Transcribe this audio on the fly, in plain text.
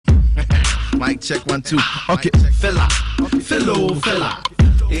Mic check 1 2. Okay, fella, fellow fella,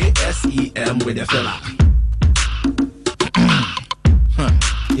 ASEM with the fella.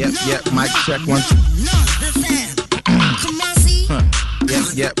 Yep, mic check 1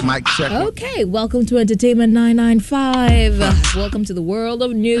 2. Yep, mic check. Okay, welcome to Entertainment 995. Welcome to the world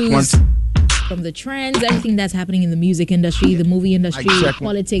of news. From the trends, everything that's happening in the music industry, the movie industry,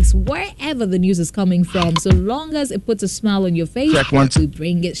 politics, wherever the news is coming from, so long as it puts a smile on your face, we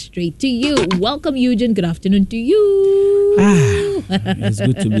bring it straight to you. Welcome, Eugene. Good afternoon to you. It's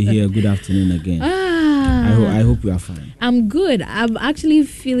good to be here. Good afternoon again. I hope you are fine. I'm good. I'm actually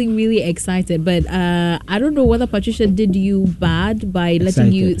feeling really excited, but I don't know whether Patricia did you bad by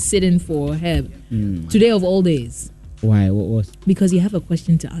letting you sit in for her today of all days. Why? What was? Because you have a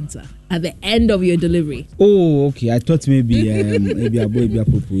question to answer at the end of your delivery. Oh, okay. I thought maybe a boy be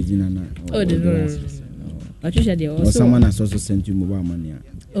proposing. No. Patricia, they also. Or someone has also sent you mobile money.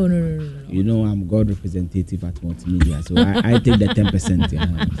 Oh no. You know, I'm God representative at Multimedia, so I take the 10%.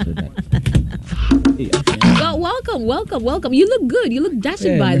 So that. Well, welcome. You look good. You look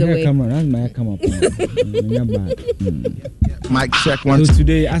dashing, by the way. Come on, that's my come up. Mic check 1 2. So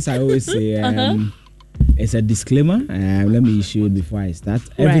today, as I always say, it's a disclaimer. Let me issue it before I start.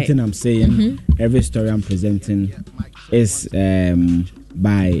 Everything I'm saying, every story I'm presenting is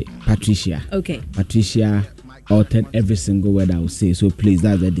by Patricia. Okay. Patricia authored every single word I will say. So please,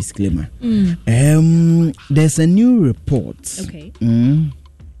 that's a disclaimer. There's a new report. Okay. And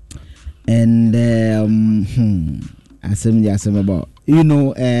I said about. You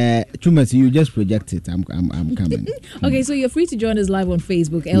know, Chumasi, you just project it. I'm coming. Okay, so you're free to join us live on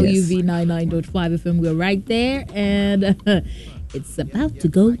Facebook, LUV99.5 FM. We're right there, and it's about to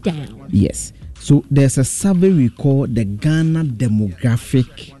go down. Yes. So there's a survey we call the Ghana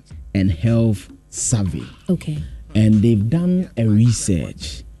Demographic and Health Survey. Okay. And they've done a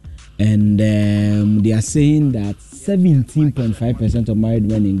research, and they are saying that 17.5% of married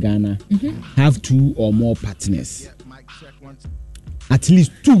men in Ghana have 2 or more partners. At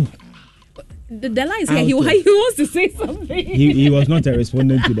least 2. The lie is here. He wants to say something. He was not a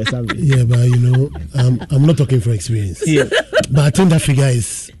respondent to the survey. Yeah, but you know, I'm not talking for experience. Yeah. But I think that figure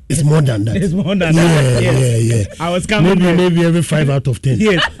is more than that. It's more than that. Yeah. I was coming. Maybe every 5 out of 10.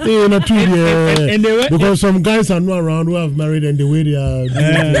 Yes. You know, 2. And they were, because some guys are not around who have married and the way they are.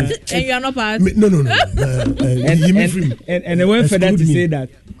 And you are not part. No. And they went for that to say that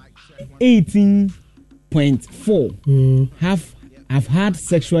 18.4 have had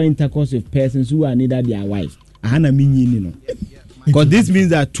sexual intercourse with persons who are neither their wives. Because this means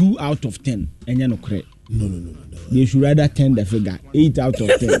that 2 out of 10. And you're not correct. No. They should rather 10 the figure. 8 out of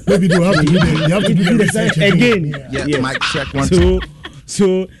 10. Maybe they have to do the research again. Yeah. Mic check 1 2.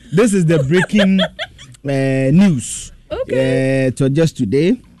 So this is the breaking news. Okay. So just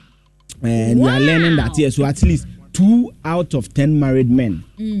today, and we are learning that here. So at least 2 out of 10 married men.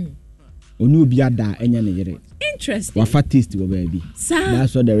 Interesting. Baby.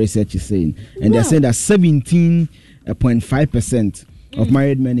 That's what the research is saying. And they're saying that 17.5% of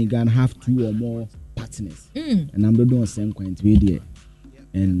married men in Ghana have 2 or more partners. And I'm not doing the same kind media.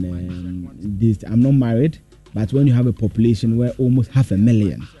 And I'm not married, but when you have a population where almost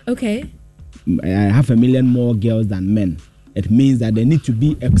 500,000, okay, 500,000 more girls than men, it means that there need to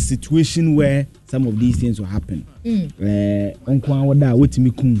be a situation where some of these things will happen.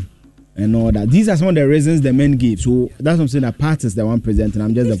 And all that. These are some of the reasons the men give. So that's what I'm saying. That part is the one presenting.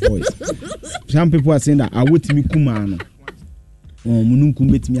 I'm just the voice. Some people are saying that I would me kumano.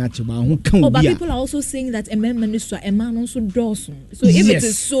 But people are also saying that a man is a man also does. So if it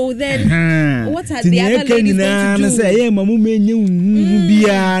is so, then what are the other ladies going to do?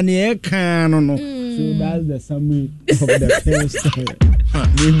 So that's the summary of the first story.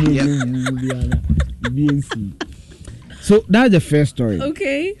 So that's the first story.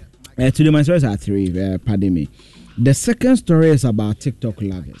 Okay. Today my stories are 3. Pardon me. The second story is about TikTok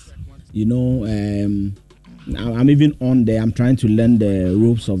lovers. You know, I'm even on there. I'm trying to learn the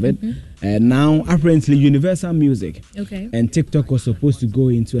ropes of it. Now, apparently, Universal Music and TikTok was supposed to go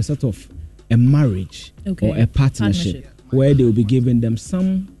into a sort of a marriage or a partnership where they will be giving them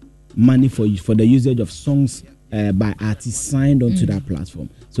some money for the usage of songs by artists signed onto that platform.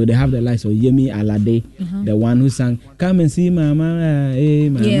 So they have the likes of Yemi Alade, the one who sang "Come and See Mama,"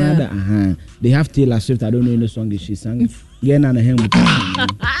 Mother. They have Taylor Swift. I don't know any song that she sang. Yes,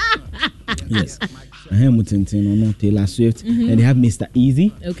 Taylor Swift. And they have Mr.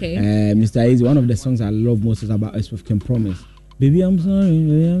 Easy. Okay. Mr. Easy. One of the songs I love most is about us with Can Promise. Baby, I'm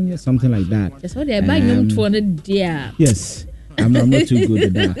sorry, something like that. That's what they're buying for the dear. Yes, I'm not too good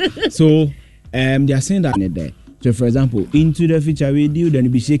at that. So they are saying that there. So, for example, Into the Future with you, then you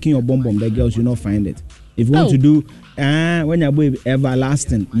be shaking your bum, the girls will not find it. If you want to do when you're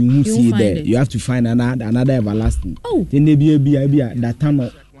everlasting, you won't see it there. You have to find another everlasting. Oh, then they be that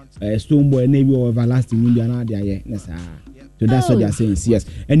time Stone Boy maybe or everlasting will be another So that's what they are saying. Yes,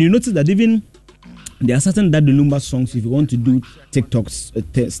 and you notice that even there are certain Daddy Lumba songs. If you want to do TikTok's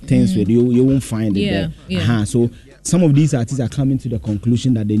things with you won't find it there. Yeah. So some of these artists are coming to the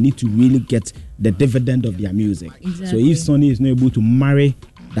conclusion that they need to really get the dividend of their music. Exactly. So if Sonny is not able to marry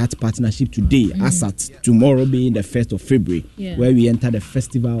that partnership today, as at tomorrow being the 1st of February, where we enter the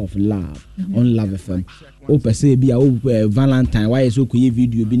Festival of Love on Love FM. Oh, per se, be a Valentine. Why is okay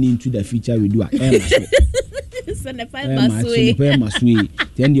video being into the future we do?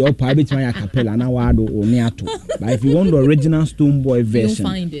 Then the upper bit my capella now but if you want the original Stone Boy version,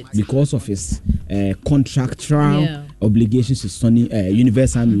 find it. Because of his contractual obligations to Sony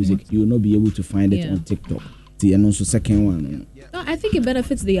Universal Music, you will not be able to find it on TikTok. And also second one. I think it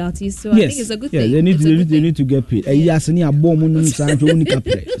benefits the artists, so I think it's a good thing. They need to get paid. So it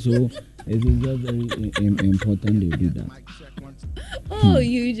is very important they do that. Oh,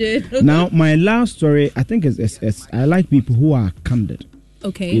 Eugene. Now, my last story, I think is I like people who are candid.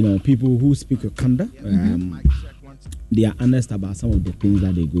 Okay. You know, people who speak with candor. They are honest about some of the things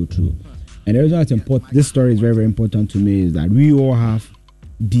that they go through. And the reason it's important, this story is very, very important to me, is that we all have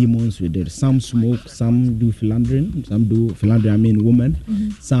demons with it. Some smoke, some do philandering, I mean women.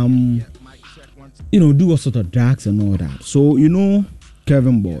 Some, do all sort of drugs and all that. So,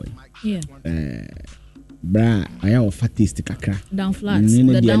 Kevin Boy. Yeah. Bra, I have a fatistic kakra. Down flats,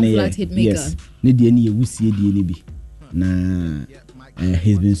 the down flat hit maker. Yes.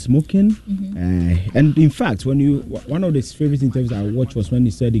 He's been smoking. And in fact, one of the favorite interviews I watched was when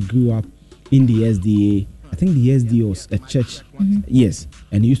he said he grew up in the SDA. I think the SDA was a church. Yes.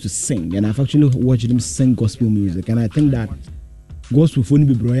 And he used to sing. And I've actually watched him sing gospel music. And I think that gospel phone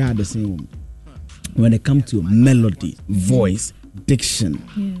be broya the same when it comes to melody, voice, diction,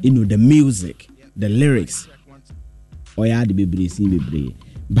 the music, the lyrics.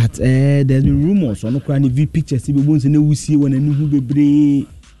 But there's been rumors on the pictures.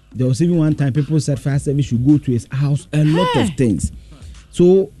 There was even one time people said Fire Service should go to his house. A lot of things.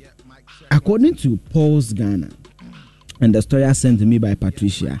 So, according to Pulse Ghana, and the story sent to me by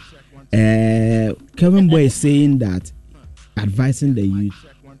Patricia, Kevin Boy is saying that advising the youth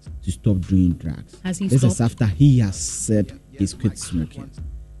to stop doing drugs. Has he this stopped? is after he has said he's quit smoking.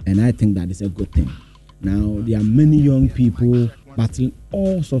 And I think that is a good thing. Now, there are many young people battling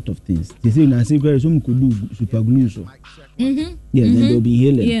all sorts of things. They say, Nancy, some could do super glue. So. Yes, then they'll be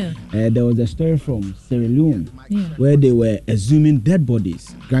healing. Yeah. There was a story from Sierra Leone where they were exhuming dead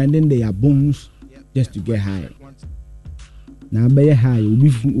bodies, grinding their bones just to get high. Now, be high,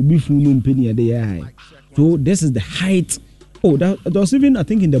 high. So this is the height. Oh, that was even, I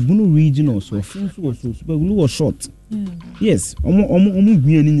think, in the Bunu region also. Super glue was short. Yes. Mic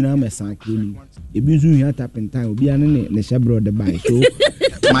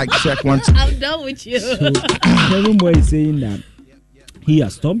check once. I'm done with you. So Kevin Boy is saying that he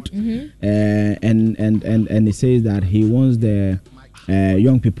has stopped, and he says that he wants the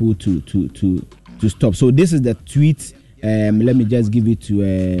young people to stop. So this is the tweet. Let me just give it to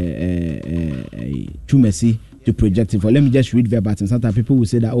Chumesi to project it for. Let me just read verbatim. Sometimes people will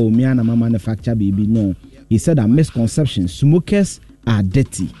say that, oh, me and my manufacture baby. No, he said that misconception. Smokers are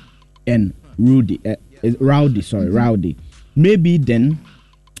dirty and rowdy. Maybe then,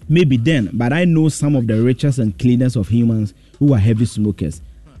 but I know some of the richest and cleanest of humans who are heavy smokers.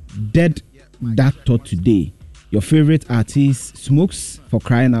 Dead that thought today. Your favorite artist smokes, for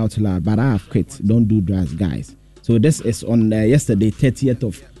crying out loud, but I have quit. Don't do drugs, guys. So this is on yesterday, 30th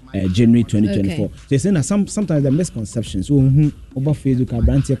of January 2024. Okay. So you're saying that sometimes the misconceptions. Over Facebook,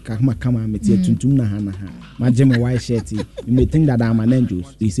 white shirt. You may think that I'm an angel.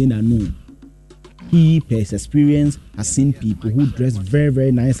 He's saying that no. He, per his experience, has seen people who dress very,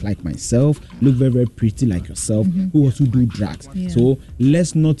 very nice like myself, look very, very pretty like yourself, who also do drugs. Yeah. So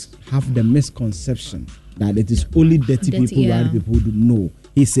let's not have the misconception that it is only dirty people, bad people who do. No.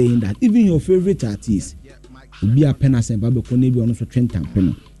 He's saying that even your favorite artist will be a penance and Bible also Trent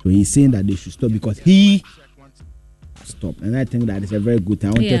and so he's saying that they should stop because he has stopped. And I think that is a very good thing.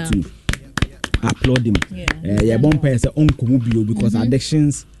 I wanted to applaud him. Because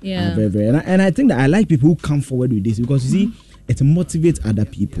addictions are very, very. And I think that I like people who come forward with this because you see, it motivates other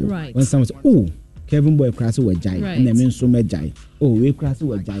people. Right. When someone says, oh, Kevin Boy crass with jai, and I mean so much jai. Oh, we crass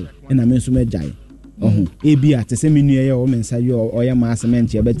with jai, and I mean so much jai. Ebi at the same new woman say you or your mass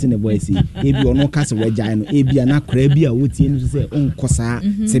mention your betting the boy see. Ebi or no cast with jai, no Ebi and a crabby, I would say, on Cosa,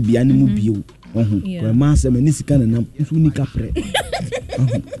 Sebiani Mubio.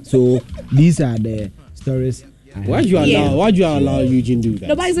 So these are the stories. Why do you allow Eugene do that?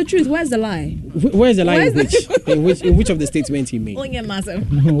 No, but it's the truth. Where's the lie? Where's the lie in which of the statements he made? Oh, yeah, massive.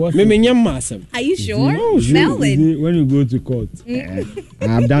 Are you sure? No, Smell it. When you go to court, I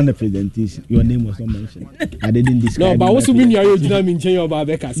have done the presentation. Your name was not mentioned. I didn't describe. No, but what's mean you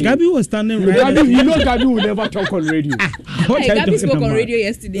Gabi was standing right. Gabi, you know Gabi will never talk on radio. Gabi spoke on radio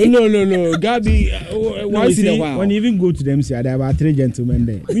yesterday. No. Gabi, once in a while. When you even go to them, there are about 3 gentlemen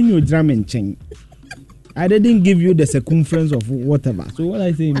there. We know drumming chain. I didn't give you the circumference of whatever. So what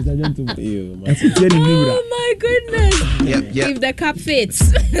I say, Mr. Gentleman, oh my goodness! Yep. If the cup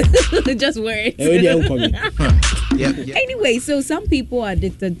fits, just wear it. Anyway, so some people are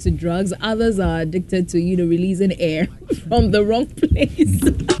addicted to drugs, others are addicted to releasing air from the wrong place.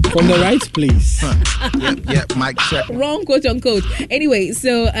 From the right place. Mic check. Wrong, quote unquote. Anyway,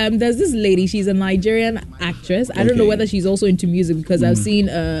 so there's this lady. She's a Nigerian actress. I don't know whether she's also into music because I've seen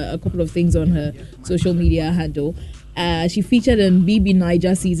a couple of things on her social media handle. She featured in BB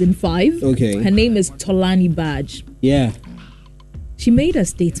Niger season 5. Okay. Her name is Tolani Badge. Yeah. She made a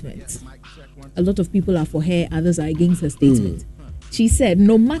statement. A lot of people are for her, others are against her statement. She said,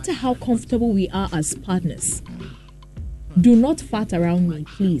 no matter how comfortable we are as partners, do not fart around me,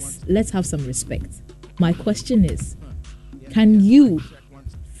 please. Let's have some respect. My question is, can you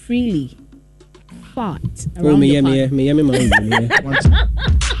freely fart around your partner?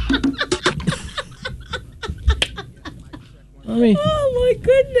 Oh my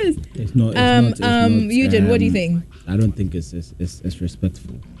goodness! It's not. Eugene, what do you think? I don't think it's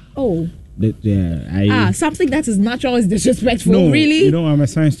respectful. Oh. Something that is natural is disrespectful. No, really? I'm a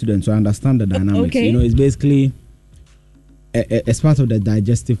science student, so I understand the dynamics. Okay. It's basically as part of the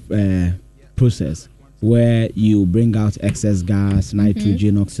digestive process where you bring out excess gas,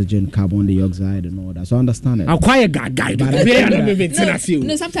 nitrogen, oxygen, carbon dioxide, and all that. So I understand it. I'll quite a guy.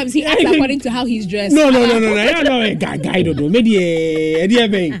 No, sometimes he acts according to how he's dressed. No. I know a guy. Maybe a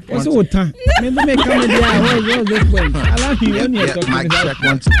what's the time? Maybe make come in what's this point? I like you when you're talking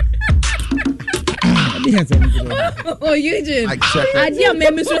about. Oh, Eugene.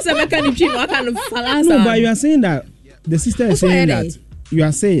 No, but you are saying that the sister is saying that you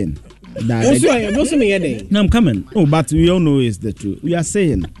are saying that. No, I'm coming. No, but we all know it's the truth. We are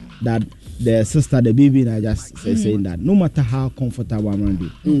saying that the sister, the baby, I just saying that no matter how comfortable around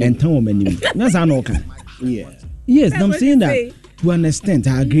you, and tell me, that's an okay. Yes, I'm saying that to an extent,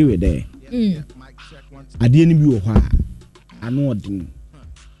 I agree with that. I didn't be a I know.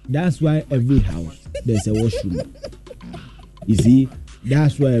 That's why every house there's a washroom. You see,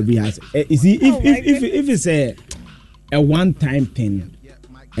 that's why every house. You see, if it's a one-time thing,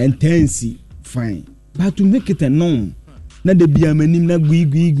 and tendency, fine, but to make it a norm, not the be a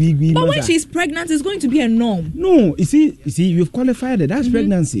But when she's pregnant, it's going to be a norm. No, you see, you've qualified it. That's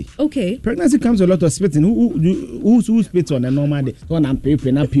pregnancy. Okay. Pregnancy comes with a lot of spitting. Who spits on a normal day?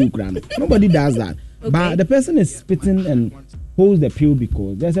 Nobody does that. Okay. But the person is spitting and holds the pill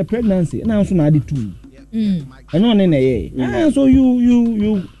because there's a pregnancy. And also added two. And on in a so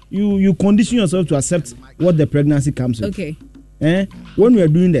you condition yourself to accept what the pregnancy comes with. Okay. When we were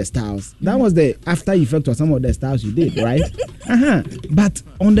doing the styles, that was the after effect of some of the styles you did, right? But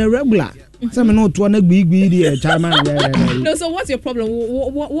on the regular, no. So what's your problem?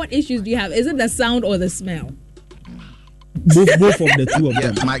 What issues do you have? Is it the sound or the smell? Both of the two of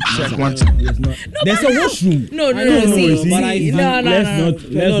them. Mic check one. There's a washroom. No. Let's not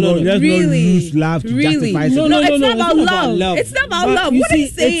use love to justify something. No, it's not about love. It's not about love. What are you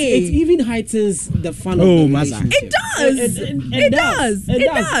saying? It even heightens the fun of the relationship. It does. It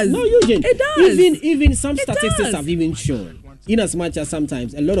does. No, Eugene. It does. Even some statistics have even shown. In as much as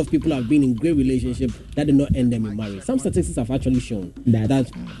sometimes a lot of people have been in great relationship that did not end them in marriage. Some statistics have actually shown that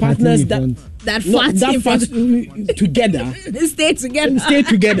partners that fast together stay together.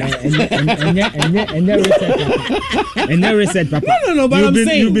 And that reset, Papa. No, but I'm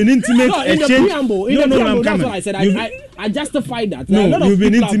saying you've been intimate. No, in the preamble, that's what I said. I justify that. No, you've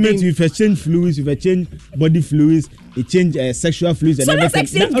been intimate. You've exchanged fluids. You've exchanged body fluids. You change sexual fluids and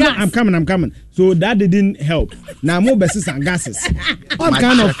everything. I'm coming. So that didn't help. Now more bases and gases. What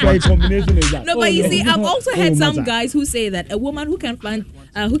kind of combination is that? No, but you see, I've also heard some guys who say that a woman who can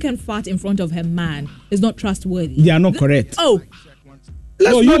fart in front of her man is not trustworthy. They are not correct. Oh.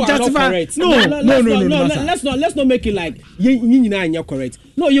 Let's not justify. No. Let's not make it like you're correct.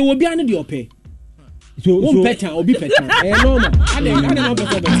 No, you will be under your pay. So be better.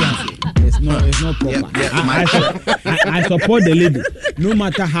 It's not proper. I support the lady. No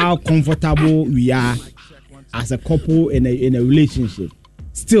matter how comfortable we are as a couple in a relationship,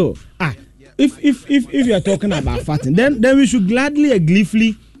 still if you are talking about farting, then we should gladly and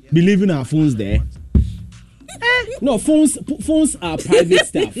gleefully be leaving our phones there. No, phones are private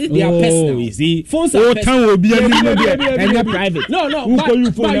stuff. They are personal. You see, phones are personal. Private. No,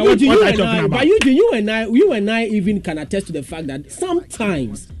 but you and I even can attest to the fact that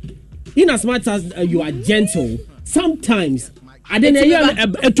sometimes, in as much as you are gentle, sometimes. So it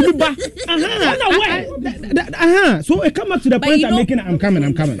come back to the point I'm making. I'm coming.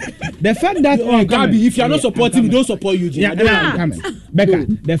 The fact that if you are not supporting me, don't support you, Jim. I'm coming. Becca,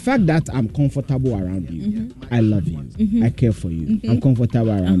 the fact that I'm comfortable around you, I love you, I care for you, I'm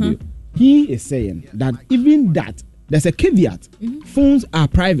comfortable around you. He is saying that even that there's a caveat. Phones are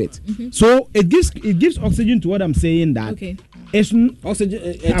private, so it gives oxygen to what I'm saying. That it's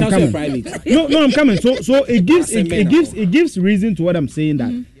oxygen. I'm coming. Private. No, I'm coming. So it gives reason to what I'm saying.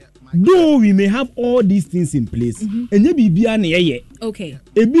 That though we may have all these things in place, and okay, that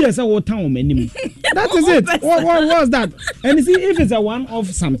is it. What was that? And you see, if it's a one-off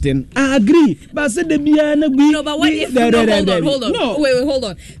something, I agree. But say no, but what if? Hold on. No. Wait, hold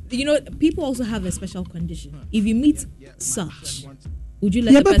on. You know, people also have a special condition. If you meet such, would you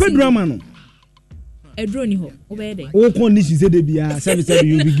let the person drama? A drone ho obede. Oh, condition say they be service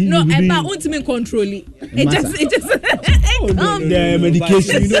you begin. No, but ultimate control it. It just the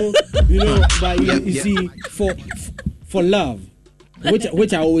medication. You know, but you see, for love,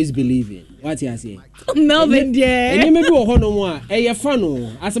 which I always believe in. What you say? Melvin, yeah. And maybe we no more.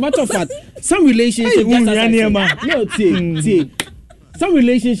 As a matter of fact, some relationships. Some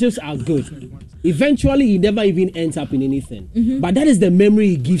relationships are good. Eventually, it never even ends up in anything. But that is the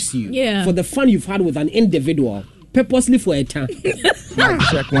memory it gives you for the fun you've had with an individual, purposely for a time.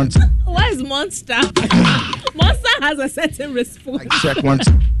 Check once. Why is Monster? Monster has a certain response. Check once.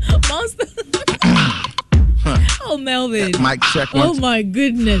 Monster. Oh, Melvin. Mic check once. Oh, my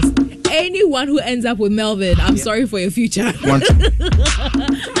goodness. Anyone who ends up with Melvin, I'm sorry for your future.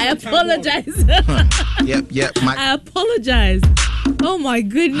 I apologize. Yep. I apologize. Oh my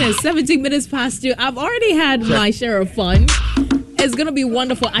goodness, 17 minutes past 2. I've already had my share of fun. It's going to be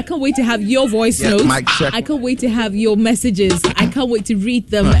wonderful. I can't wait to have your voice notes. I can't wait to have your messages. I can't wait to read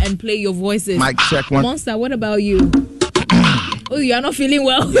them and play your voices. Mic check once. Monster, what about you? Oh, you are not feeling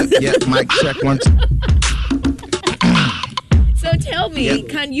well? Mic check once. So tell me,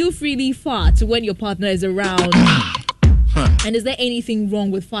 can you freely fart when your partner is around? And is there anything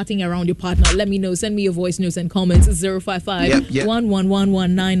wrong with farting around your partner? Let me know. Send me your voice notes and comments.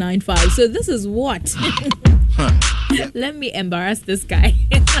 055-1111-995. So this is what? Let me embarrass this guy.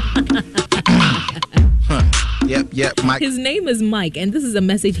 Mike. His name is Mike, and this is a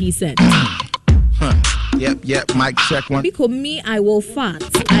message he sent. Mic check one. Because me, I will fart.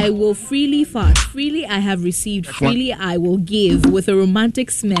 I will freely fart. Freely I have received. Freely I will give with a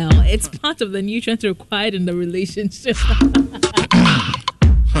romantic smell. It's part of the nutrients required in the relationship.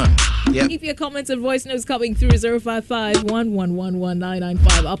 Keep your comments and voice notes coming through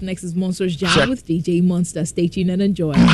 055-1111-995. Up next is Monsters Jam with DJ Monster. Stay tuned and enjoy.